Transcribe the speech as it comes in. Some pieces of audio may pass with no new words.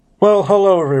Well,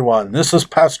 hello everyone. This is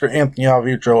Pastor Anthony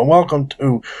Alvitro, and welcome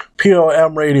to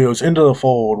POM Radio's Into the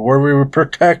Fold, where we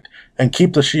protect and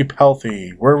keep the sheep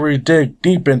healthy, where we dig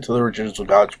deep into the riches of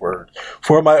God's Word.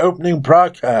 For my opening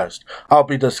broadcast, I'll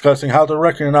be discussing how to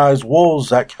recognize wolves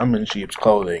that come in sheep's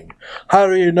clothing. How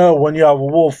do you know when you have a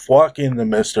wolf walking in the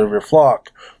midst of your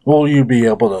flock? Will you be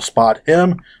able to spot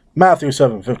him? Matthew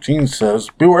 7:15 says,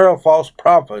 "Beware of false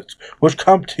prophets, which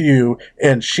come to you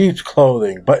in sheep's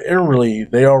clothing, but inwardly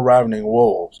they are ravening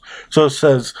wolves." So it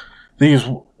says,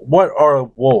 what are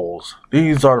wolves?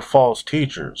 These are false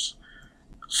teachers.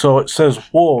 So it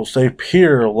says wolves, they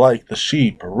appear like the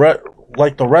sheep,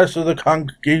 like the rest of the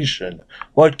congregation,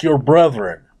 like your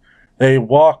brethren. They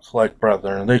walk like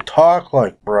brethren, they talk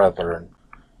like brethren.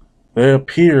 They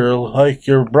appear like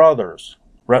your brothers,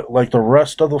 like the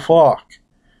rest of the flock.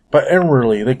 But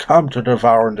inwardly they come to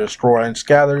devour and destroy and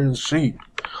scatter the sheep.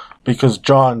 Because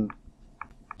John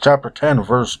chapter 10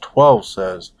 verse 12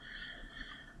 says,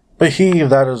 "But he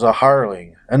that is a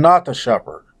hireling, and not the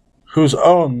shepherd, whose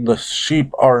own the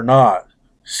sheep are not,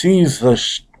 sees the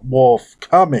wolf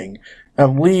coming,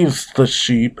 and leaves the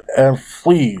sheep, and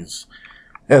flees.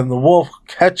 And the wolf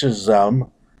catches them,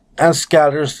 and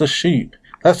scatters the sheep."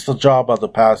 That's the job of the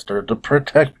pastor, to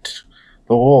protect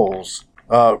the wolves.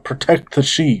 Protect the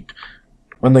sheep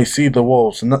when they see the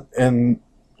wolves. And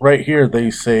right here they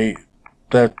say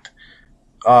that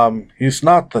he's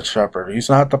not the shepherd, he's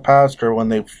not the pastor when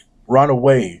they run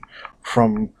away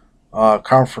from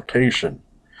confrontation.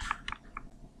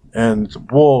 And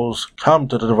wolves come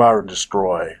to devour and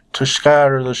destroy, to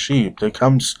scatter the sheep. They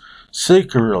come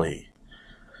secretly.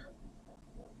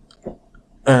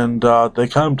 And they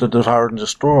come to devour and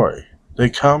destroy. They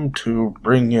come to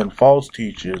bring in false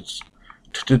teachers,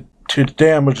 to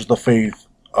damage the faith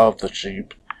of the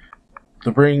sheep,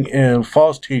 to bring in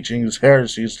false teachings,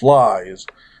 heresies, lies,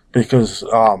 because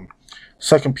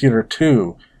 2 Peter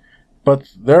 2, "But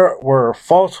there were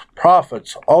false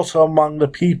prophets also among the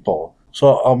people,"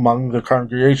 so among the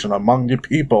congregation, among the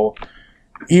people,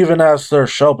 "even as there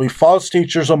shall be false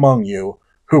teachers among you,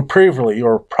 who privily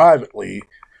or privately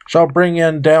shall bring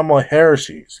in damnable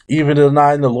heresies, even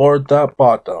denying the Lord that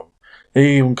bought them."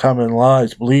 They even come in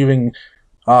lies, believing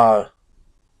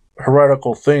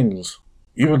heretical things,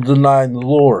 even denying the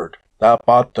Lord that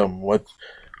bought them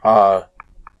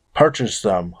purchased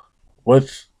them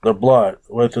with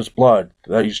his blood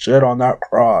that he shed on that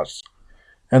cross.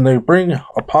 And they bring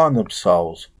upon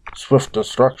themselves swift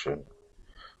destruction.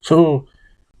 So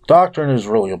doctrine is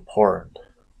really important.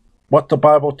 What the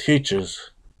Bible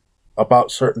teaches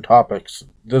about certain topics,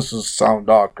 this is sound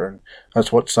doctrine.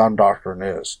 That's what sound doctrine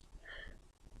is.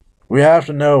 We have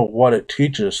to know what it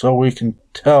teaches so we can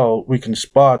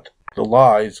spot the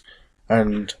lies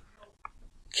and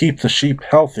keep the sheep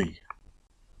healthy.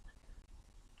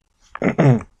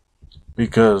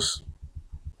 Because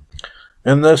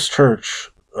in this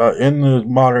church, in the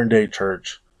modern day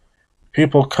church,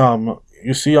 people come,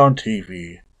 you see on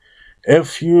TV,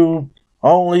 if you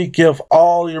only give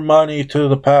all your money to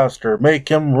the pastor, make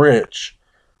him rich,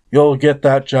 you'll get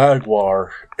that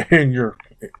Jaguar in your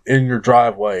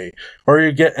driveway, or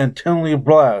you get intently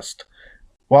blessed.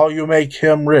 While you make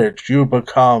him rich, you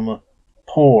become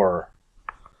poor.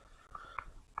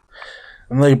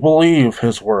 And they believe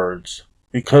his words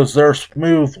because they're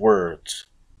smooth words.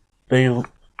 They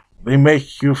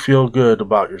make you feel good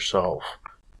about yourself.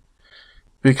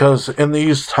 Because in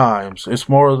these times, it's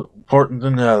more important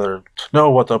than ever to know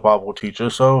what the Bible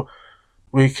teaches, so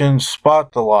we can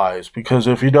spot the lies. Because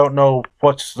if you don't know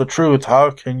what's the truth,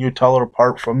 how can you tell it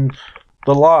apart from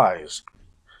the lies?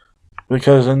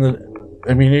 Because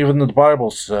even the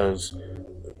Bible says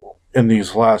in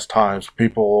these last times,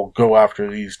 people will go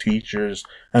after these teachers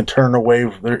and turn away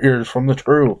their ears from the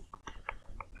truth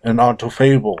and onto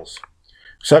fables.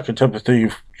 2 Timothy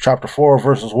chapter 4,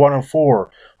 verses 1 and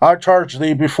 4. "I charge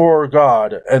thee before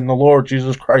God and the Lord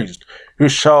Jesus Christ, who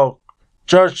shall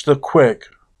judge the quick,"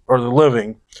 or the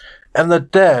living, "and the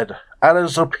dead at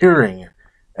his appearing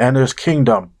and his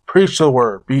kingdom. Preach the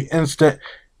word, be instant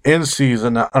in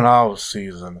season and out of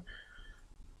season."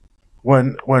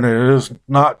 When it is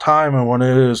not time and when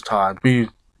it is time. Be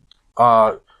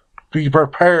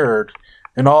prepared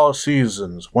in all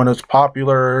seasons, when it's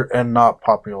popular and not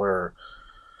popular.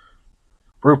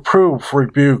 Reprove,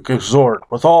 rebuke, exhort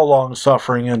with all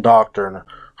longsuffering and doctrine.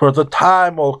 For the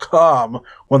time will come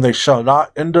when they shall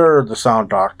not endure the sound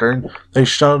doctrine. They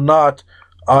shall not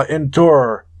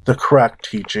endure the correct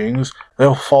teachings.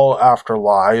 They'll fall after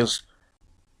lies,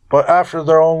 but after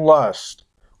their own lust.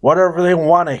 Whatever they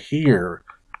want to hear,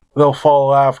 they'll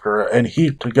follow after and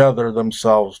heap together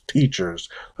themselves teachers.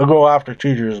 They'll go after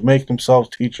teachers, make themselves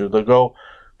teachers. They'll go,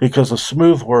 because of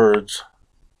smooth words,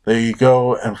 they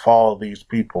go and follow these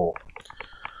people.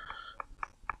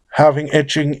 Having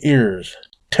itching ears,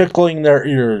 tickling their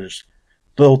ears.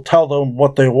 They'll tell them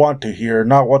what they want to hear,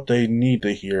 not what they need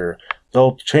to hear.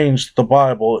 They'll change the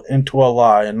Bible into a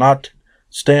lie and not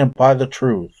stand by the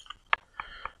truth.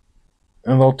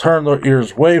 And they'll turn their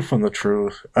ears away from the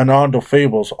truth and onto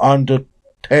fables, onto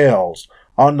tales,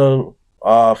 onto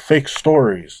fake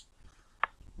stories,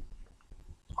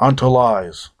 onto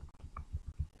lies.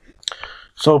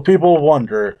 So people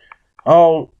wonder,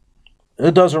 oh,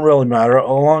 it doesn't really matter, as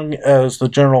long as the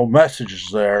general message is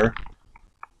there.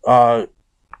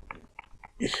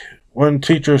 When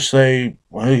teachers say,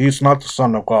 well, he's not the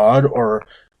Son of God, or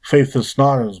faith is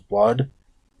not in his blood,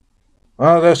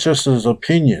 that's just his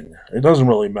opinion. It doesn't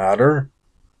really matter.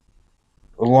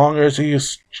 As long as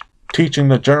he's teaching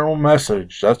the general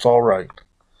message, that's all right.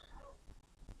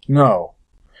 No.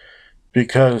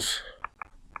 Because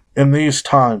in these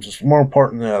times, it's more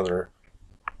important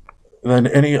than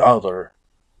any other.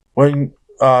 When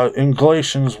in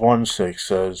Galatians 1:6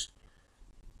 says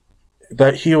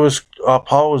that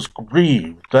Paul was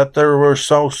grieved that they were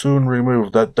so soon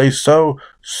removed, that they so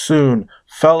soon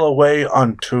fell away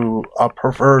unto a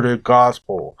perverted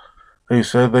gospel. They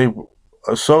said they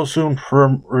so soon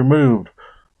removed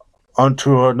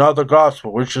unto another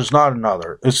gospel, which is not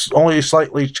another. It's only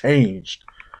slightly changed.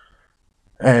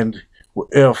 And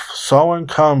if someone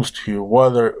comes to you,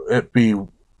 whether it be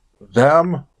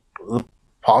them, the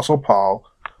Apostle Paul,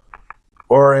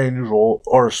 or angel,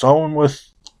 or someone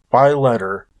by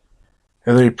letter,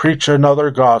 and they preach another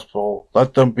gospel,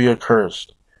 let them be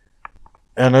accursed.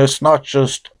 And it's not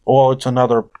just,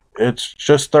 it's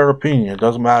just their opinion. It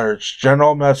doesn't matter. It's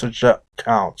general message that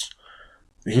counts.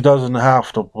 He doesn't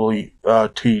have to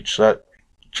teach that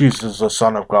Jesus is the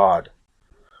Son of God.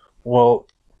 Well,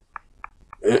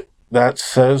 that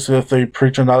says if they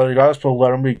preach another gospel,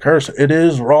 let them be cursed. It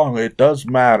is wrong. It does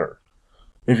matter.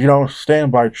 If you don't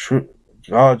stand by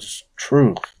God's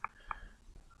truth,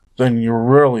 then you're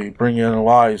really bringing in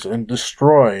lies and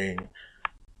destroying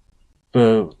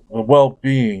the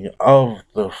well-being of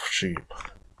the sheep.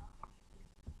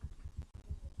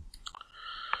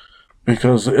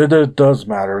 Because it does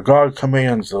matter. God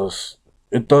commands us.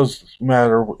 It does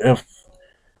matter if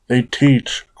they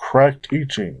teach correct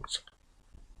teachings.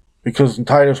 Because in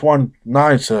Titus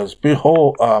 1:9 says,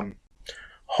 behold,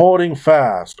 holding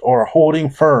fast or holding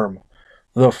firm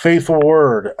the faithful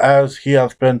word as he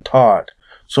hath been taught.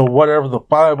 So whatever the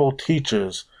Bible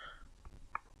teaches,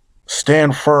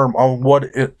 stand firm on what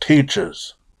it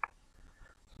teaches,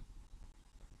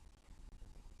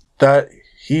 that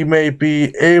he may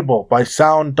be able by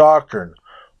sound doctrine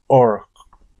or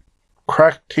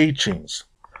correct teachings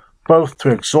both to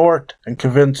exhort and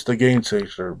convince the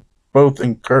gainsayer, both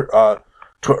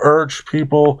to urge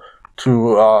people,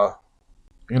 to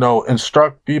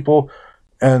instruct people,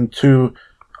 and to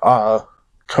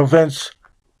convince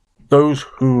those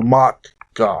who mock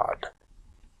God.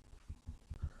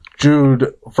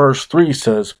 Jude verse 3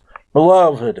 says,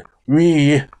 Beloved,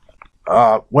 when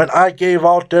I gave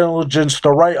all diligence to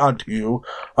write unto you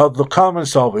of the common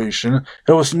salvation,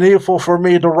 it was needful for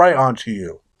me to write unto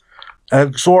you, and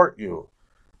exhort you,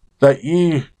 that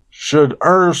ye should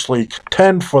earnestly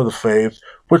contend for the faith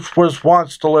which was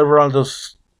once delivered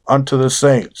unto the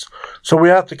saints. So we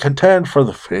have to contend for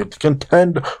the faith,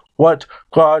 contend what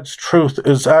God's truth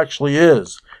actually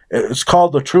is. It's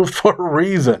called the truth for a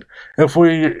reason. If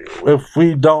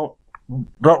we don't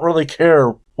really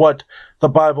care what the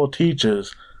Bible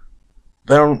teaches,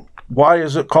 then why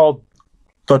is it called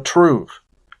the truth?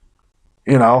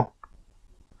 We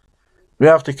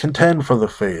have to contend for the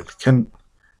faith, can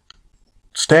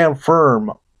stand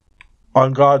firm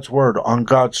on God's word, on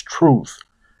God's truth,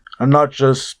 and not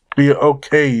just be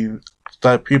okay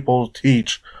that people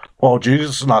teach, well,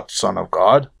 Jesus is not the Son of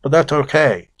God, but that's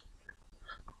okay.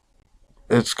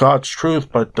 It's God's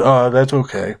truth, but that's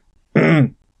okay.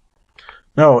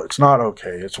 No, it's not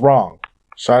okay. It's wrong.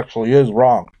 It actually is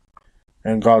wrong.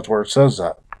 And God's word says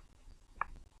that.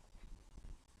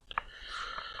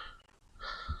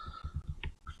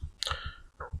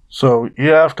 So you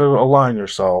have to align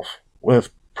yourself with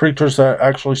preachers that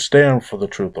actually stand for the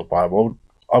truth of the Bible,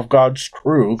 of God's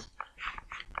truth,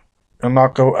 and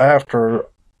not go after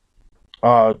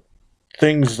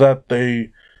things that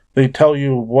they tell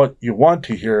you what you want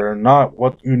to hear and not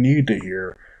what you need to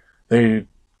hear. They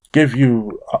give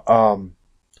you,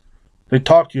 they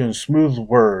talk to you in smooth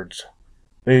words.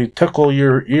 They tickle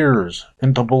your ears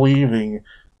into believing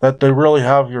that they really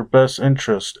have your best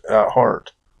interest at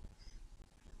heart.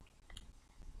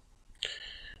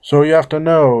 So you have to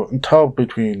know and tell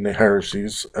between the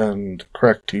heresies and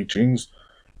correct teachings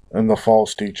and the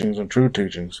false teachings and true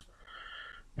teachings.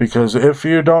 Because if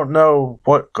you don't know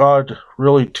what God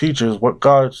really teaches, what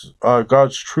God's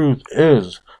truth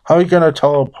is, how are you going to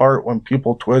tell apart when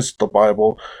people twist the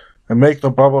Bible and make the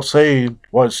Bible say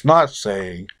what it's not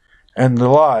saying, and the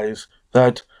lies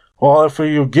that, well, if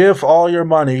you give all your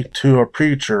money to a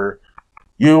preacher,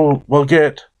 you will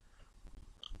get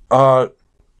a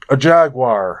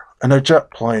Jaguar and a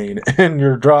jet plane in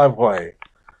your driveway.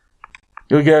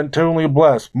 You'll get eternally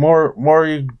blessed. More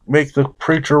you make the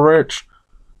preacher rich,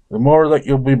 the more that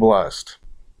you'll be blessed.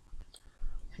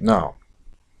 No.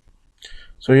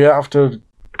 So you have to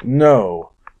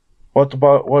know what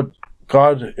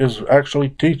God is actually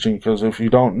teaching, because if you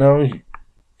don't know,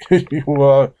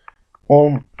 you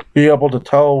won't be able to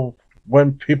tell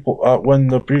when when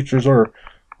the preachers are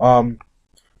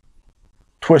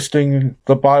twisting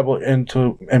the Bible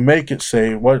into and make it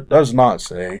say what it does not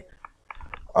say.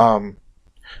 But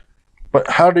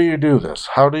how do you do this?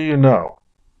 How do you know?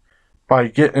 By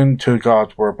getting to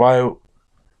God's Word, by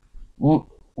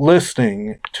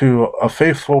listening to a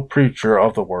faithful preacher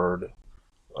of the Word,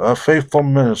 a faithful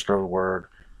minister of the Word,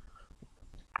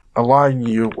 align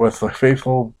you with a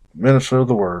faithful minister of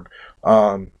the Word.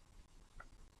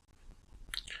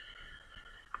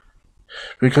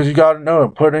 Because you got to know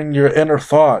and put in your inner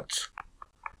thoughts.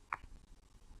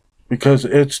 Because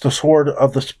it's the sword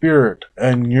of the Spirit,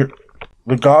 and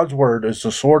the God's Word is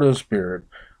the sword of the Spirit,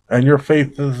 and your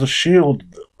faith is the shield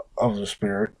of the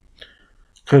Spirit.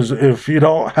 Because if you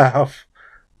don't have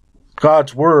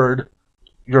God's Word,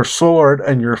 your sword,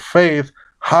 and your faith,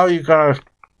 how are you going to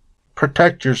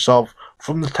protect yourself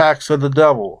from the attacks of the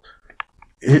devil?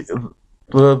 The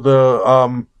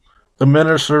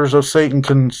ministers of Satan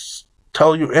can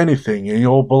tell you anything, and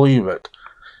you'll believe it.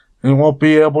 And you won't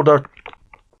be able to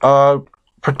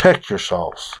protect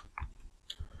yourselves.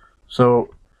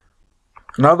 So,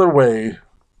 another way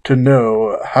to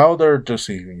know how they're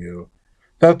deceiving you,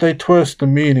 that they twist the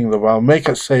meaning of the Bible, make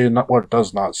it say what it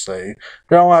does not say.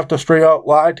 They don't have to straight out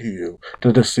lie to you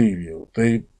to deceive you.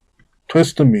 They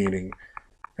twist the meaning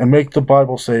and make the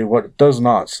Bible say what it does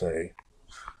not say.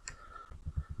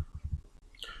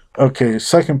 Okay,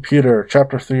 2 Peter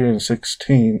chapter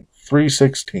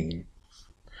 3:16.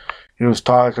 He was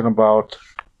talking about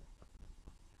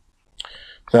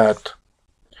that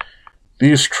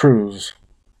these truths,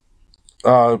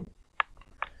 the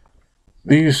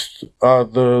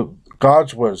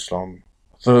God's wisdom,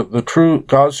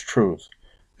 God's truth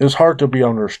is hard to be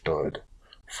understood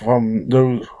from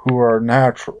those who are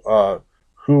natural,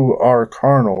 who are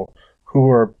carnal, who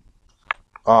are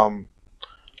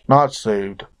not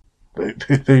saved.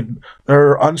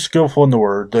 They're unskillful in the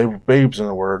Word. They're babes in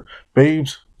the Word.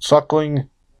 Babes suckling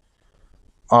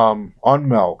on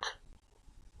milk,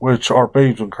 which are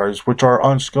babes in Christ, which are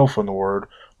unskillful in the Word,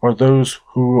 or those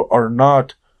who are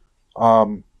not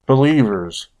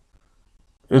believers.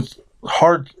 It's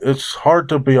hard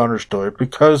to be understood,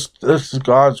 because this is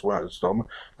God's wisdom,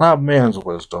 not man's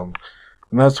wisdom.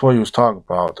 And that's what he was talking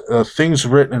about. Things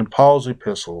written in Paul's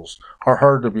epistles are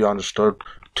hard to be understood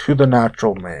to the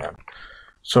natural man.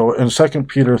 So in 2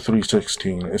 Peter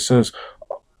 3:16, it says,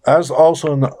 as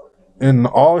also in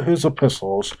all his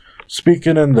epistles,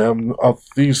 speaking in them of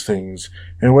these things,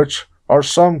 in which are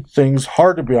some things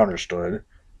hard to be understood,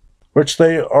 which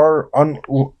they are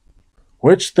unlearned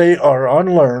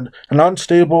and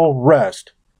unstable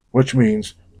wrest, which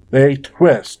means they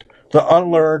twist. The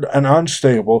unlearned and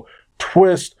unstable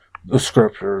twist the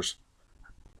scriptures,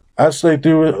 as they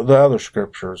do the other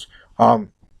scriptures.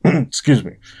 Excuse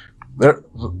me.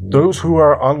 Those who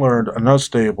are unlearned and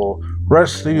unstable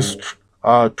twist these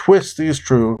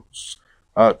truths,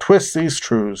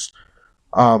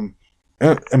 and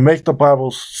make the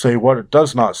Bible say what it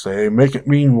does not say, make it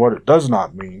mean what it does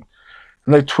not mean,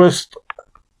 and they twist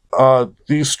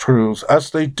these truths,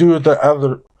 as they do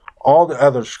all the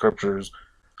other scriptures,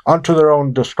 unto their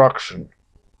own destruction.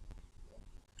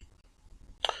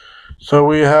 So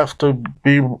we have to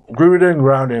be rooted and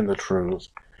grounded in the truth,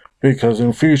 because in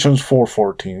Ephesians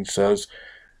 4:14 says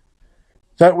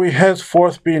that we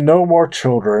henceforth be no more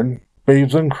children,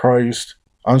 babes in Christ,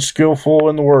 unskillful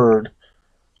in the Word,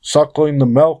 suckling the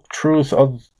milk truth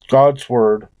of God's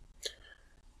Word.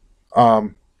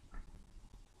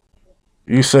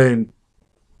 He's saying,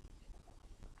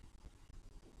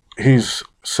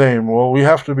 well, we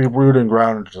have to be rooted and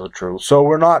grounded into the truth. So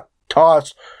we're not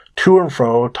tossed to and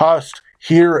fro, tossed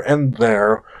here and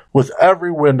there with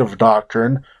every wind of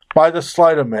doctrine, by the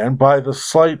sleight of man, by the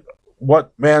sleight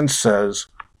what man says,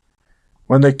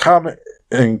 when they come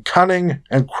in cunning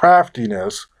and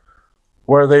craftiness,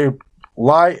 where they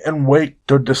lie in wait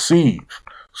to deceive.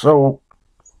 So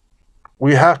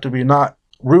we have to be not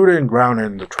rooted and grounded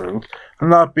in the truth, and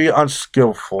not be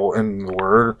unskillful in the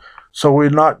word, so we're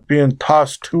not being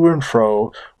tossed to and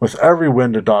fro with every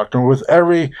wind of doctrine, with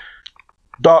every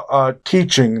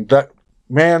teaching that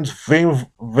man's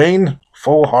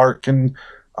vainful heart can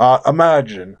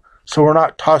imagine. So we're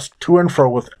not tossed to and fro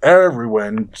with every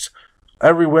winds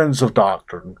of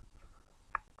doctrine,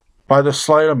 by the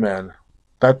sleight of men,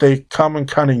 that they come in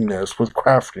cunningness with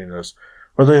craftiness,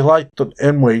 where they like to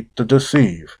in wait to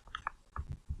deceive.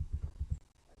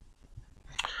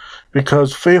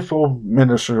 Because faithful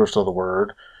ministers of the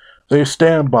word, they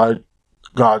stand by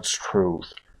God's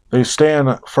truth. They stand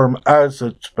firm as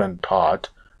it's been taught,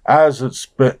 as it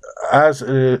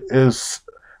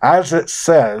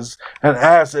says, and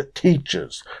as it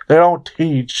teaches. They don't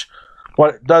teach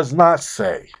what it does not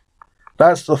say.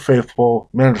 That's the faithful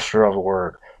minister of the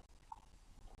word.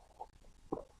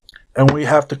 And we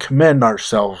have to commend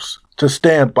ourselves to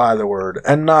stand by the word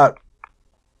and not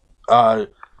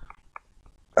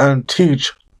and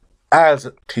teach as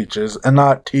it teaches, and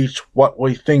not teach what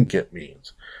we think it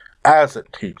means, as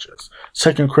it teaches.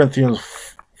 2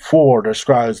 Corinthians 4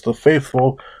 describes the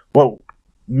faithful, what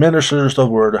ministers of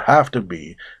the word have to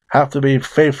be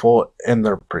faithful in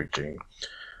their preaching.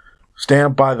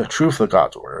 Stand by the truth of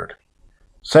God's word.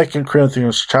 2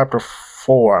 Corinthians chapter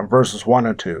 4 and verses 1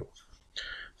 and 2.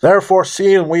 Therefore,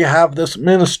 seeing we have this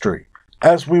ministry,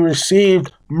 as we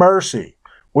received mercy,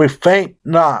 we faint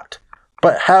not,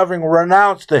 but having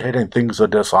renounced the hidden things of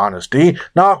dishonesty,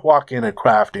 not walking in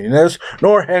craftiness,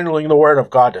 nor handling the word of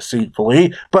God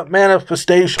deceitfully, but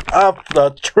manifestation of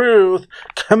the truth,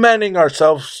 commending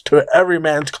ourselves to every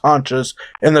man's conscience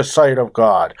in the sight of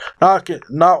God.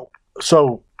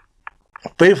 So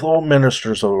faithful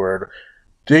ministers of the word,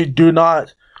 they do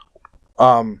not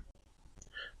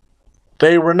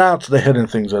they renounce the hidden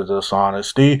things of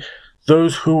dishonesty.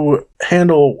 Those who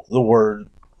handle the word,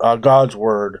 God's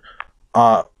word,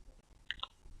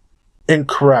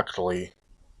 incorrectly,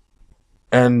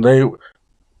 and they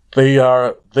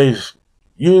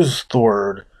use the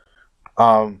word.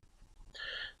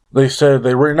 They said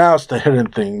they renounce the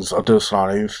hidden things of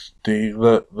dishonesty,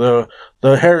 the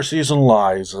heresies and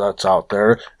lies that's out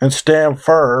there, and stand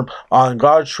firm on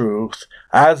God's truth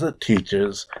as it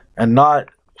teaches, and not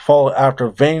follow after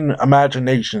vain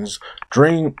imaginations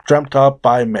dreamt up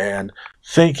by man,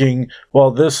 thinking, well,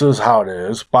 this is how it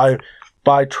is, by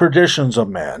traditions of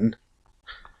men.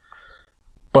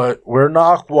 But we're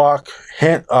not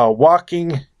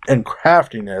walking in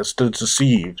craftiness to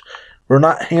deceive. We're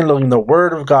not handling the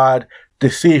word of God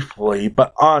deceitfully,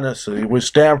 but honestly. We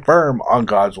stand firm on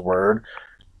God's word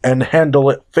and handle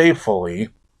it faithfully,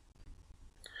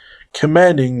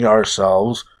 commending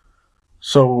ourselves,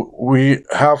 so we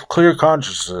have clear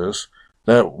consciences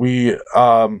that we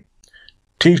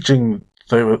teaching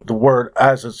the word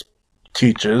as it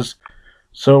teaches.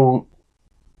 So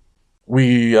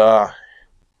we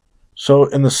so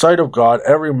in the sight of God,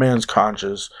 every man's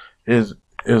conscience is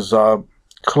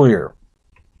clear.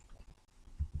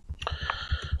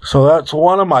 So that's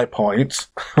one of my points.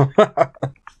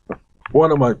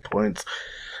 One of my points,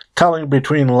 telling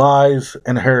between lies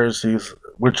and heresies,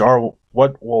 which are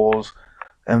what wolves,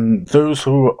 and those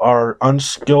who are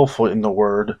unskillful in the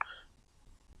word,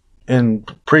 in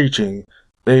preaching,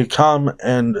 they come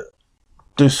and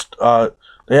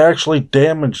they actually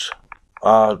damage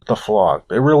the flock.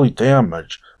 They really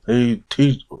damage. They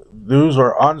teach. Those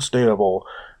are unstable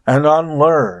and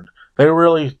unlearned. They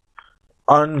really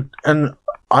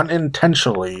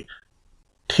unintentionally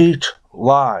teach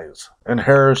lies and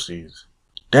heresies,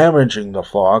 damaging the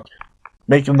flock,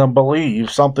 making them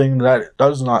believe something that it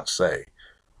does not say.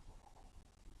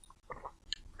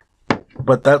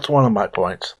 But that's one of my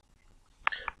points.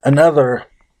 Another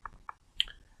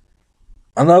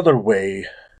way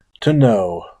to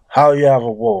know how you have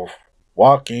a wolf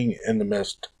walking in the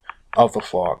midst of the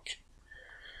flock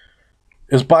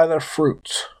is by their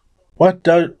fruits. What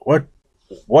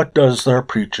does their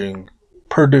preaching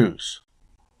produce?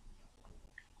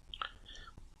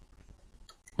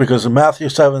 Because in Matthew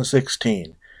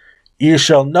 7:16, you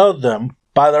shall know them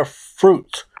by their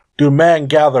fruits. Do men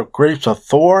gather grapes of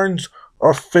thorns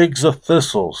or figs of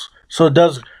thistles? So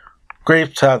does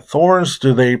grapes have thorns?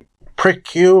 Do they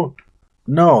prick you?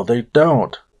 No, they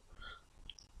don't.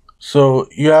 So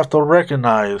you have to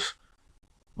recognize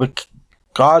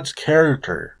God's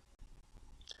character,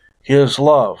 His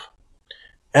love,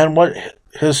 and what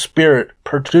His Spirit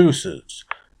produces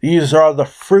These are the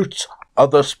fruits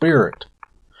of the Spirit.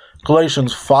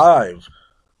 Galatians 5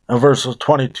 and verses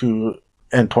 22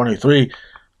 and 23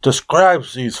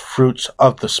 describes these fruits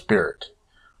of the Spirit.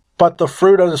 But the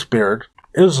fruit of the Spirit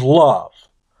is love,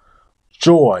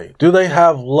 joy. Do they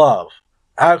have love?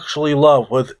 Actually love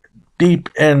with deep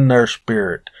in their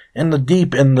spirit,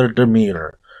 deep in their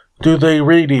demeanor? Do they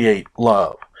radiate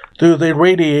love? Do they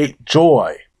radiate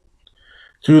joy?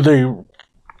 Do they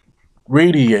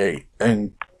radiate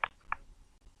and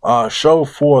shine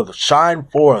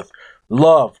forth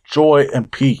love, joy,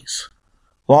 and peace?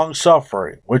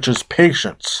 Long-suffering, which is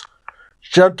patience,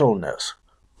 gentleness,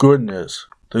 goodness.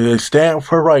 Do they stand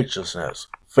for righteousness,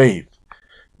 faith?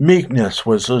 Meekness,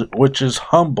 which is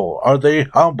humble. Are they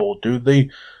humble? Do they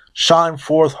shine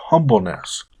forth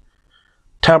humbleness?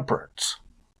 Temperance.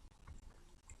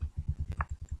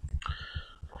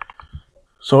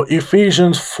 So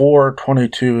Ephesians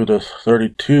 4:22 to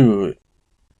 32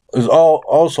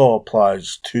 also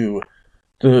applies to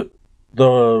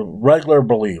the regular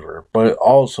believer, but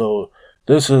also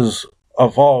this is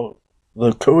of all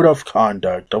the code of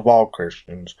conduct of all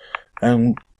Christians,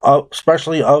 and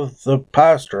especially of the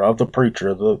pastor, of the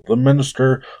preacher, the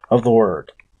minister of the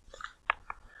word.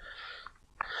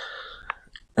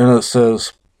 And it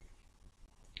says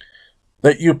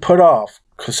that you put off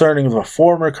concerning the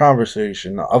former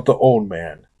conversation of the old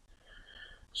man.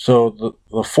 So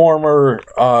the former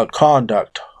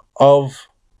conduct of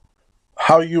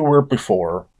how you were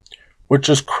before, which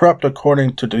is corrupt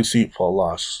according to deceitful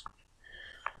lusts.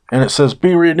 And it says,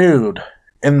 be renewed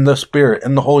in the Spirit,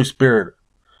 in the Holy Spirit.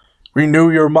 Renew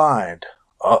your mind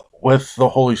with the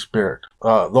Holy Spirit.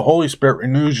 The Holy Spirit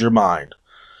renews your mind.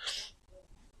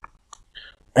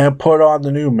 And put on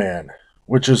the new man,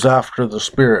 which is after the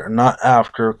Spirit, and not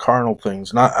after carnal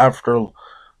things, not after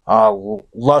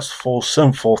lustful,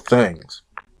 sinful things,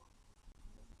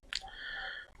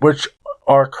 which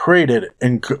are created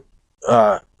in,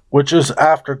 which is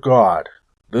after God.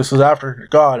 This is after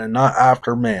God and not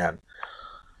after man,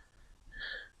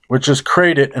 which is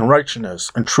created in righteousness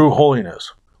and true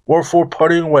holiness. Wherefore,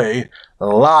 putting away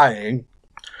lying,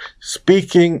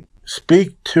 speak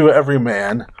to every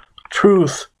man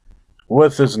truth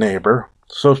with his neighbor.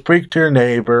 So speak to your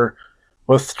neighbor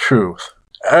with truth.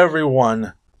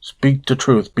 Everyone speak the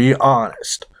truth. Be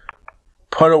honest.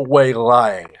 Put away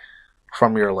lying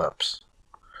from your lips.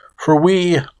 For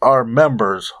we are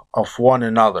members of one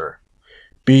another.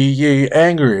 Be ye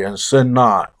angry and sin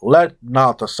not. Let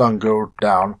not the sun go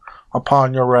down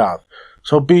upon your wrath.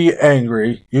 So be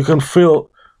angry. You can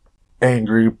feel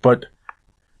angry, but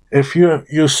if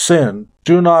you sin,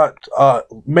 do not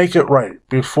make it right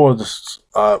before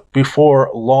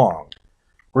long.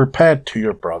 Repent to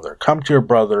your brother. Come to your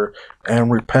brother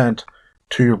and repent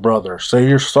to your brother. Say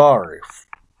you're sorry.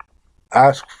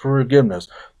 Ask for forgiveness.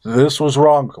 This was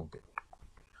wrong of me.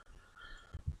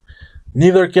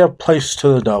 Neither give place to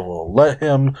the devil. Let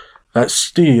him that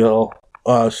steal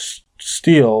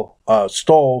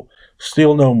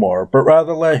no more, but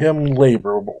rather let him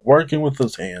labor, working with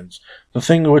his hands, the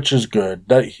thing which is good,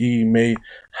 that he may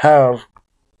have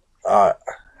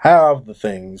the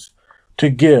things to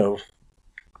give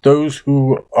those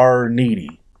who are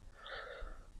needy.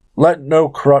 Let no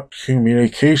corrupt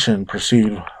communication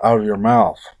proceed out of your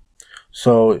mouth.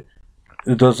 So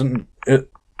it doesn't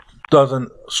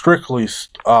strictly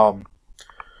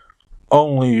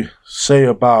only say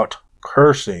about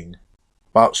cursing,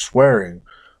 about swearing,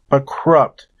 but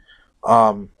corrupt,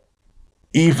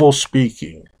 evil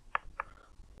speaking,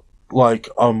 like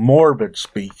a morbid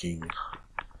speaking,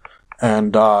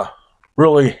 and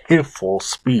really hateful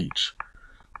speech.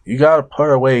 You gotta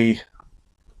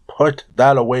put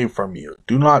that away from you.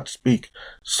 Do not speak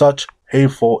such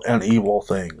hateful and evil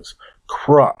things.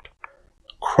 Corrupt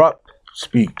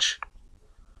speech.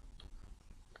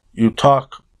 You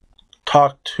talk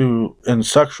to in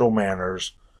sexual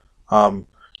manners.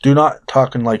 Do not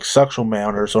talk in like sexual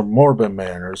manners or morbid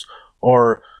manners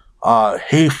or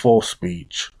hateful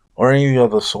speech or any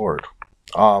of the sort.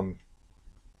 But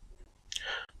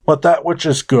that which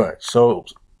is good. So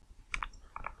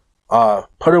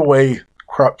put away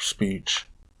corrupt speech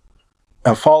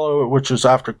and follow it which is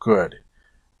after good,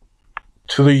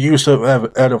 to the use of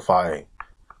edifying,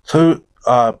 to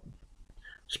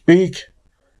speak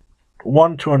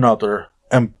one to another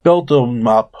and build them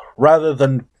up rather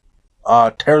than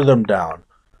tear them down.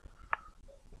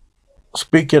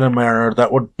 Speak in a manner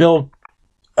that would build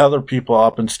other people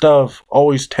up instead of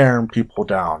always tearing people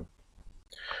down,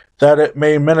 that it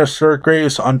may minister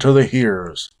grace unto the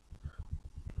hearers.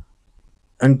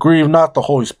 And grieve not the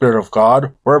Holy Spirit of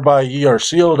God, whereby ye are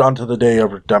sealed unto the day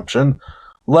of redemption.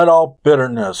 Let all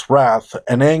bitterness, wrath,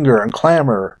 and anger, and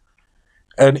clamor,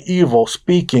 and evil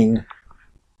speaking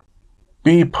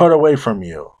be put away from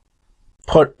you.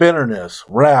 Put bitterness,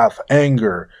 wrath,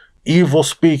 anger, evil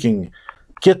speaking.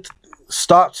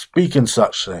 Stop speaking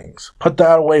such things. Put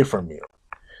that away from you.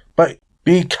 But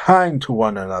be kind to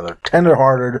one another,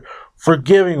 tenderhearted,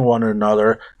 forgiving one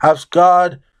another, as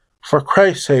God, for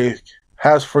Christ's sake,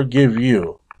 has forgive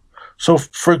you. So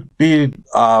be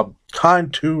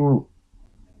kind to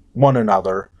one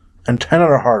another and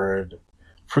tenderhearted,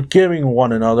 forgiving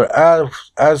one another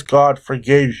as God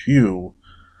forgave you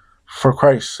for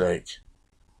Christ's sake.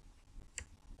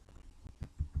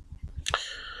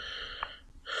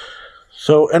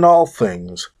 So in all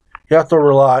things, you have to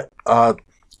rely,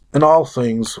 in all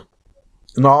things,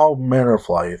 in all manner of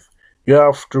life, you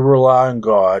have to rely on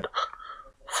God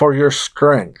for your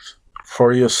strength,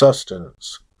 for your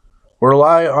sustenance.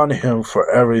 Rely on Him for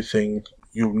everything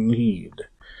you need.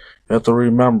 You have to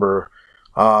remember,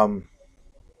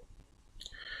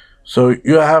 so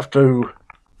you have to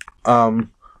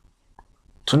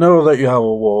know that you have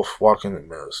a wolf walking in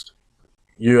the mist.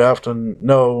 You have to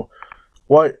know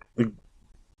what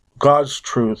God's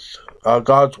truth,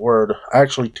 God's word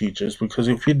actually teaches, because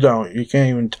if you don't, you can't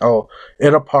even tell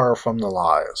it apart from the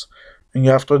lies. And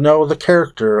you have to know the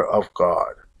character of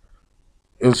God.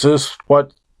 Is this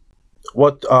what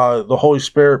the Holy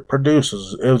Spirit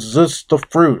produces? Is this the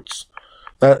fruits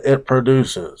that it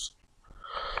produces?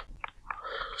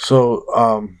 So,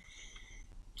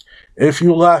 if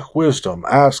you lack wisdom,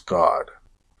 ask God,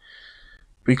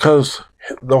 because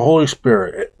the Holy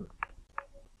Spirit,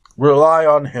 rely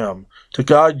on Him to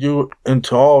guide you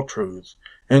into all truth,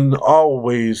 in all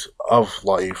ways of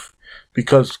life,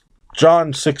 because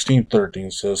John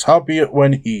 16:13 says, "Howbeit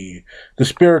when He, the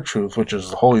Spirit of truth," which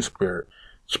is the Holy Spirit,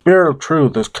 Spirit of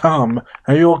truth, is come,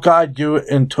 and He will guide you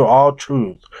into all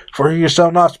truth. For He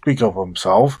shall not speak of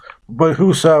Himself, but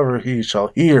whosoever He shall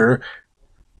hear,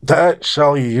 that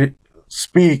shall He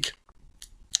speak.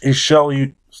 It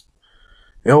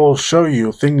will show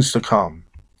you things to come.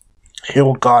 He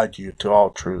will guide you to all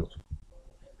truth.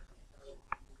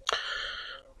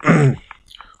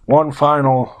 One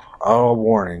final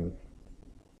warning.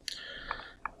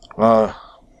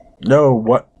 Know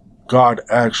what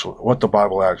the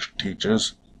Bible actually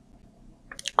teaches.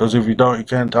 Because if you don't, you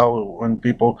can't tell when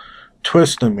people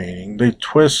twist the meaning. They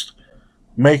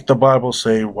make the Bible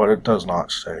say what it does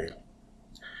not say.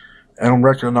 And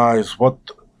recognize what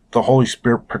the Holy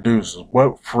Spirit produces.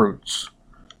 What fruits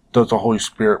does the Holy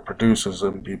Spirit produces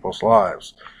in people's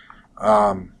lives?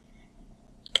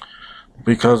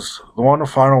 Because the one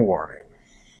final warning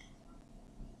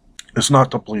is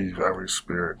not to believe every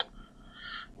spirit,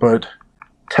 but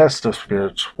test the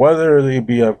spirits, whether they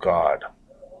be of God.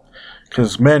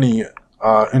 Because many,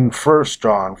 in 1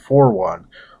 John 4:1,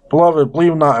 "Beloved,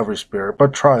 believe not every spirit,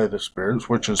 but try the spirits,"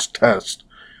 which is test,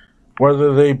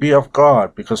 whether they be of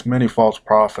God, because many false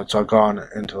prophets are gone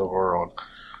into the world.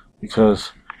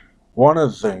 Because one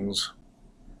of the things,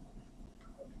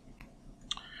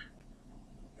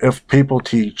 if people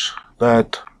teach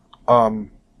that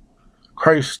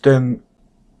Christ didn't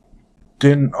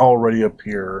already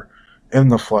appear in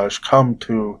the flesh, come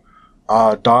to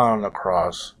die on the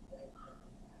cross,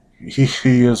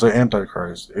 he is an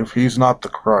antichrist. If he's not the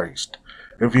Christ,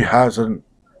 if he hasn't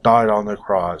died on the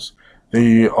cross,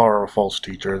 they are a false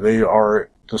teacher. They are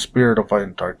the spirit of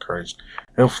Antichrist.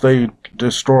 If they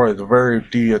destroy the very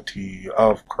deity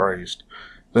of Christ,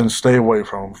 then stay away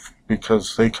from them,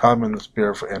 because they come in the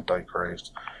spirit of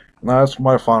Antichrist. And that's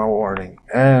my final warning.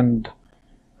 And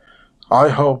I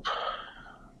hope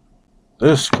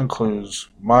this concludes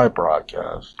my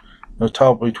broadcast. The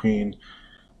tell between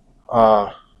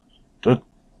to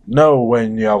know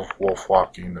when you have wolf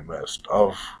walking in the midst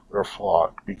of your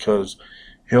flock, because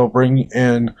he'll bring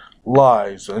in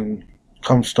lies and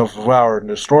comes to devour and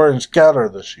destroy and scatter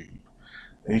the sheep.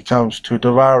 He comes to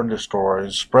devour and destroy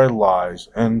and spread lies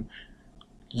and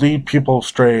lead people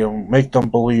astray and make them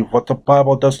believe what the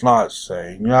Bible does not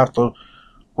say. And you have to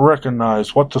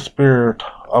recognize what the Spirit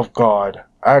of God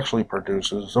actually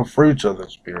produces, the fruits of the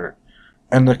Spirit,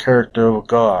 and the character of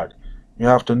God. You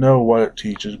have to know what it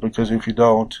teaches, because if you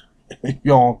don't, you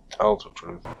don't tell the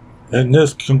truth. And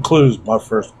this concludes my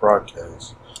first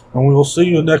broadcast. And we will see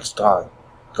you next time.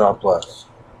 God bless.